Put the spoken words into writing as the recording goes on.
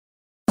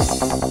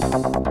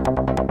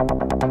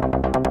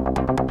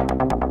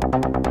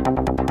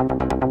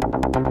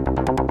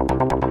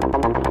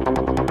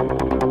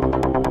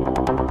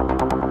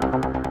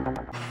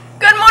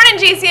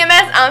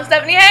GCMS, I'm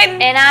Stephanie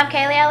Hayden. And I'm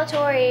Kaylee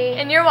Alatori.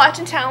 And you're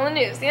watching Talon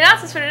News. The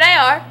announcements for today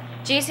are: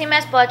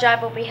 GCMS blood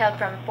drive will be held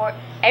from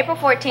April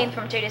 14th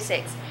from 2 to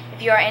 6.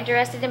 If you are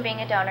interested in being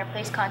a donor,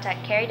 please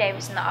contact Carrie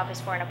Davis in the office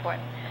for an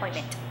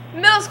appointment.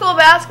 Middle school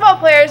basketball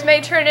players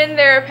may turn in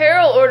their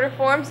apparel order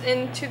forms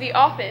into the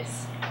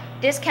office.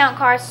 Discount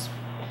card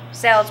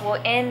sales will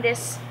end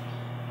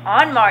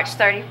on March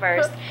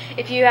 31st.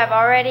 If you have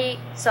already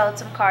sold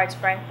some cards,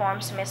 bring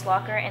forms to Miss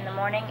Locker in the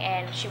morning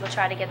and she will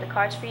try to get the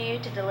cards for you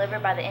to deliver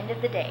by the end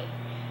of the day.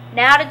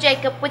 Now to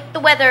Jacob with the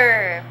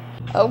weather.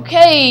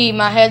 Okay,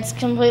 my head's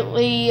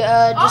completely just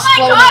oh my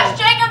floating. gosh,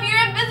 Jacob,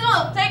 you're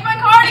invisible! Take my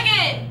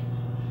cardigan!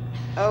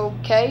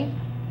 Okay.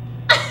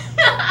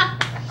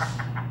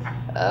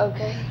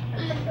 Okay.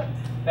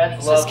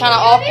 That's This is kind of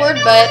awkward,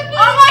 but oh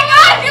my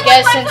gosh, you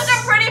guess look like since-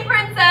 such a pretty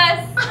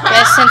princess!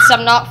 guess since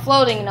I'm not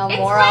floating no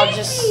more, I'll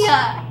just...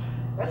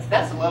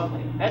 That's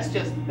lovely. That's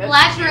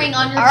Flattering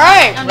on your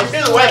Alright. Let's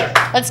do the weather.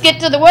 Let's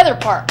get to the weather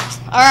part.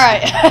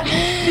 Alright.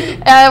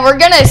 We're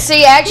going to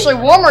see actually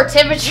warmer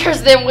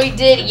temperatures than we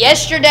did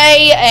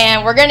yesterday,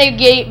 and we're going to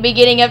be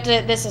getting up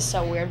to, this is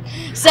so weird,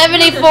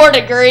 74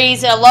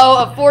 degrees, a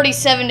low of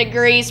 47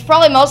 degrees,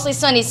 probably mostly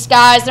sunny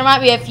skies. There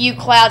might be a few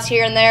clouds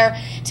here and there.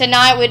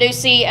 Tonight we do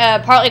see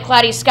partly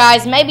cloudy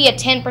skies, maybe a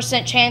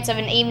 10% chance of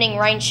an evening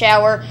rain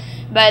shower,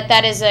 but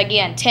that is,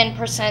 again,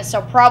 10%,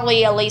 so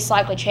probably a least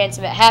likely chance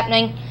of it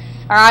happening.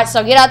 All right,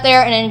 so get out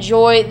there and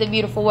enjoy the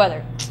beautiful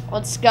weather.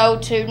 Let's go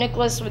to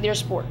Nicholas with your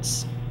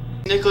sports.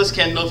 Nicholas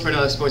Kendall for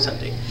another sports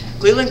update.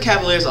 Cleveland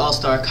Cavaliers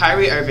All-Star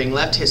Kyrie Irving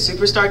left his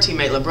superstar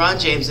teammate LeBron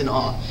James in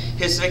awe.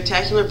 His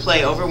spectacular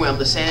play overwhelmed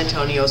the San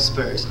Antonio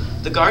Spurs.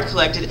 The guard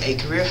collected a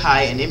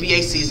career-high and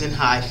NBA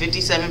season-high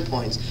 57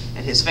 points,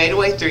 and his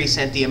fadeaway three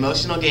sent the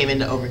emotional game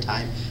into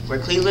overtime, where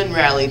Cleveland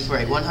rallied for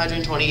a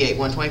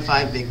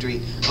 128-125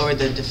 victory over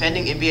the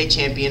defending NBA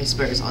champion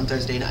Spurs on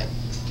Thursday night.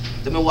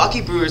 The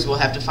Milwaukee Brewers will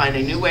have to find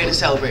a new way to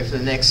celebrate for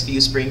the next few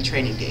spring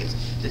training games.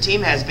 The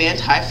team has banned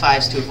high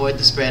fives to avoid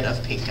the spread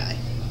of pink eye.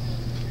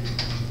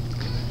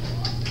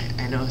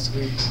 I know it's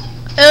weird.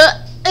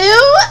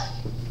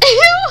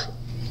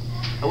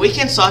 A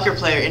weekend soccer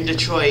player in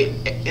Detroit,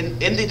 in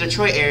the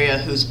Detroit area,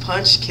 whose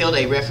punch killed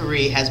a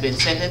referee, has been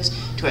sentenced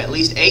to at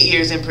least 8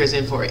 years in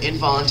prison for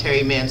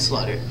involuntary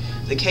manslaughter.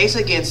 The case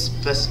against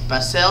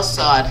Basel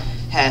Saad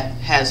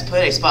has put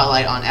a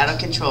spotlight on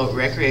out-of-control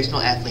recreational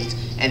athletes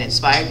and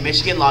inspired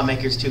Michigan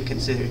lawmakers to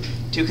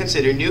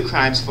consider new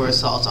crimes for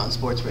assaults on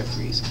sports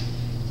referees.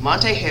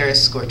 Monte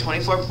Harris scored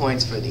 24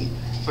 points for the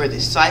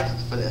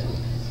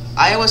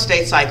Iowa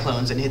State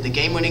Cyclones and hit the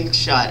game-winning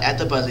shot at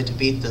the buzzer to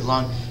beat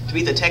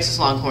the Texas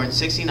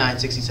Longhorns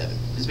 69-67. This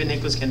has been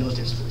Nicholas Kendall with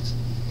your sports.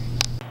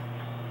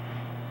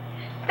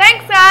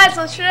 Thanks, guys.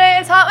 So today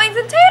is hot wings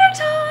and tater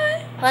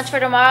time. Lunch for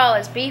tomorrow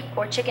is beef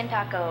or chicken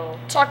taco.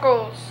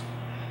 Tacos.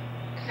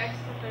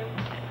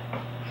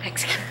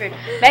 Mexican food.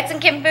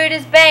 Mexican food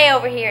is Bay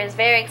over here is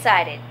very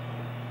excited.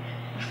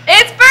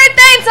 It's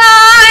birthday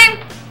time!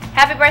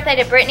 Happy birthday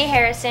to Brittany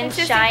Harrison,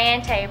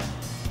 Cheyenne Tabor,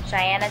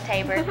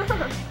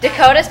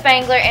 Dakota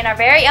Spangler, and our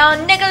very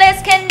own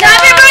Nicholas Kendall.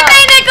 Happy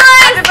birthday,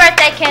 Nicholas! Happy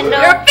birthday, Kendall.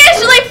 You're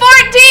officially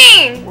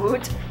 14!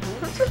 Woot.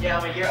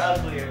 Yeah, but you're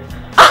uglier.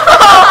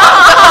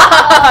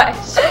 Oh,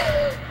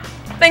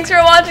 thanks for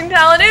watching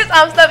Talon News.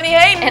 I'm Stephanie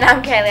Hayden. And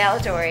I'm Kaylee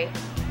Alatori.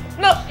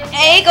 No,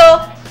 Eagle.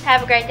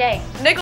 Have a great day. Nicholas.